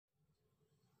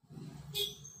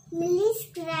Mili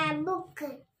scrapbook.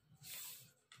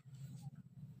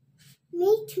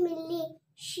 Meet Mili.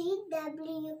 She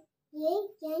wants.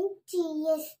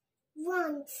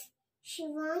 Wants. She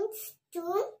wants to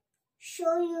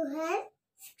show you her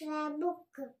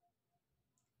scrapbook.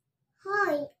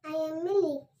 Hi, I am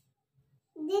Mili.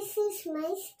 This is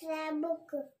my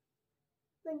scrapbook.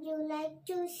 Would you like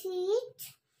to see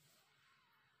it?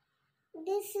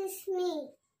 This is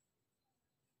me.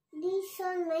 These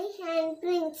are my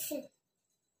handprints.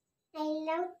 I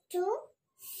love to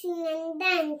sing and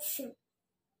dance.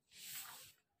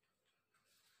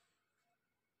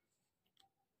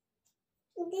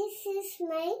 This is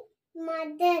my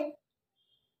mother.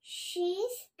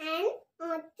 She's an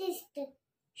artist.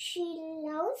 She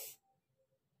loves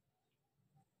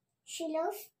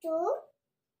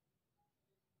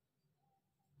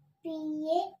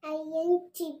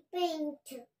to paint.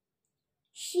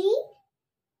 She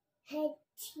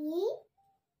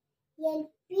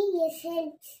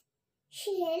helps.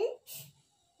 She helps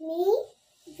me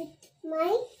with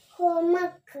my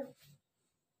homework.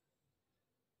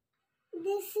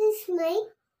 This is my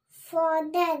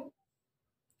father.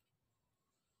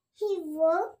 He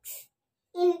works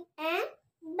in a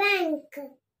bank.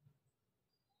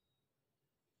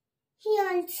 He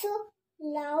also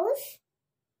loves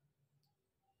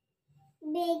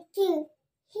baking.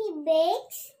 He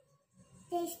bakes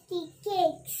tasty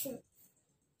cakes.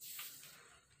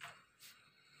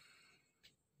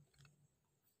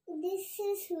 This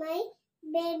is my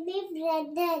baby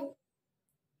brother.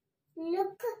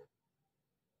 Look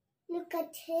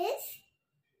at his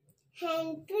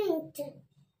handprint.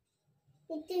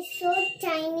 It is so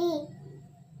tiny.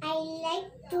 I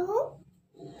like to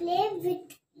play with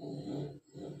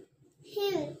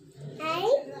him. I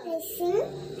sing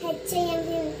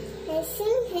him. I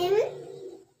sing him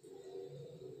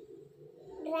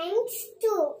rhymes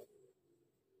too.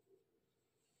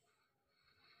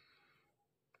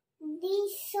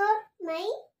 These are my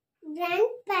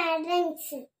grandparents.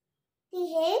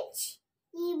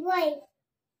 T-H-E-Y.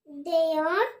 They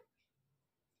are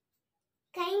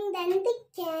kind and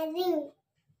caring.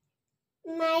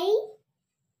 My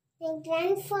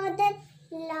grandfather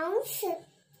loves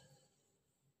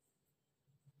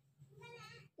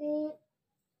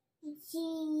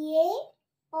G-A-R-D-E-N-I-N-G.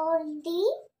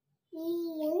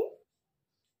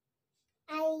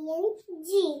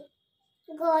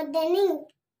 Gardening.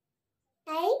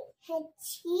 I-H-E-L-P.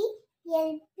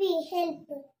 Help.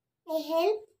 I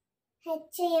help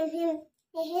him.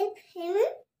 I help him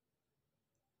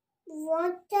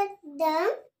water the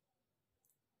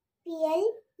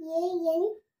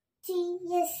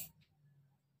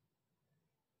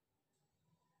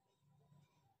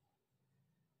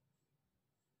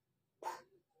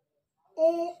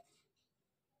plants.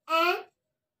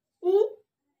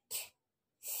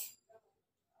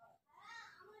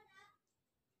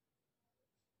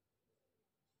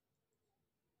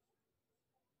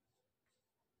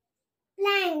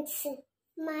 Plants.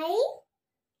 My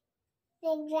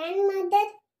grandmother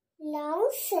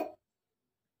loves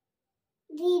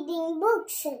reading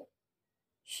books.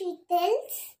 She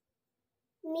tells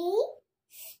me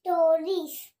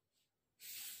stories.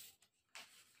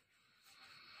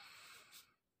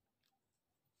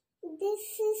 This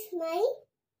is my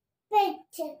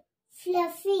pet,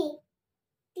 Fluffy.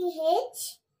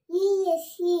 T-H-E-S-E.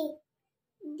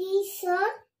 These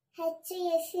are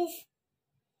H-I-S-S.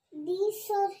 These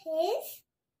are his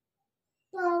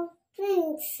paw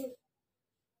prints.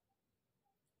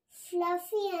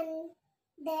 Fluffy and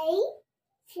I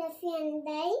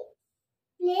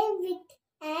play with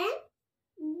a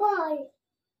ball.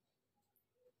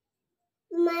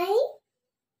 My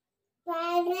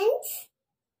parents,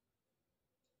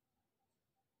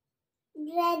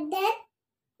 brother,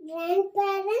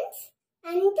 grandparents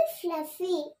and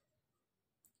Fluffy.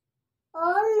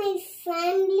 All my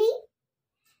family,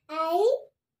 I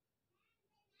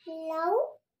love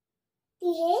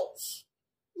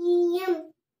THEM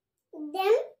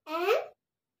them a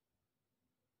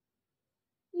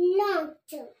lot.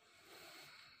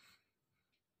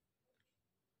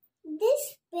 This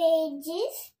page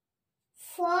is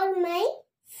for my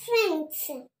friends.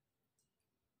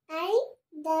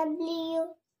 I-W-A-N-T.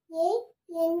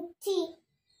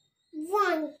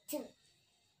 Want.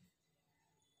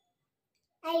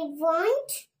 I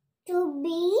want to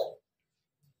be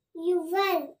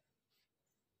your.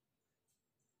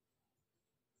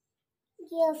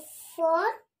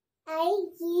 F-R-I-E-N-D.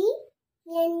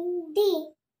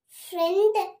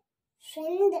 Friend.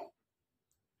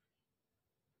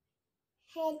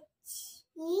 H-E-L-P.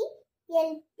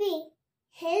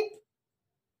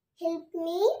 Help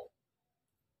me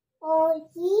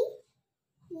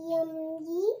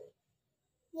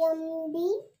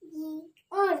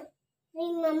R-E-M-E-M-B-E-R.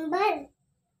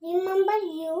 Remember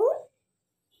you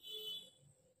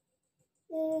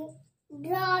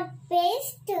draw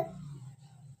paste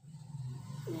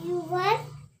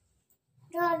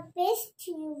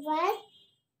your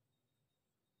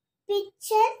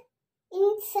picture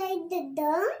inside the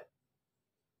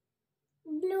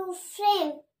blue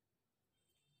frame.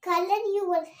 Color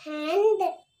your hand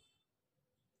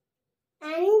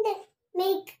and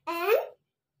make a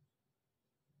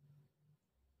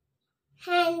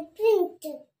handprint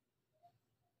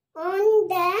on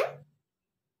the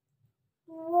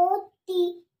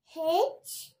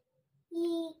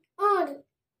OTHER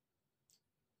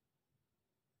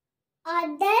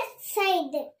other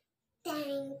side.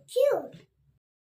 Thank you.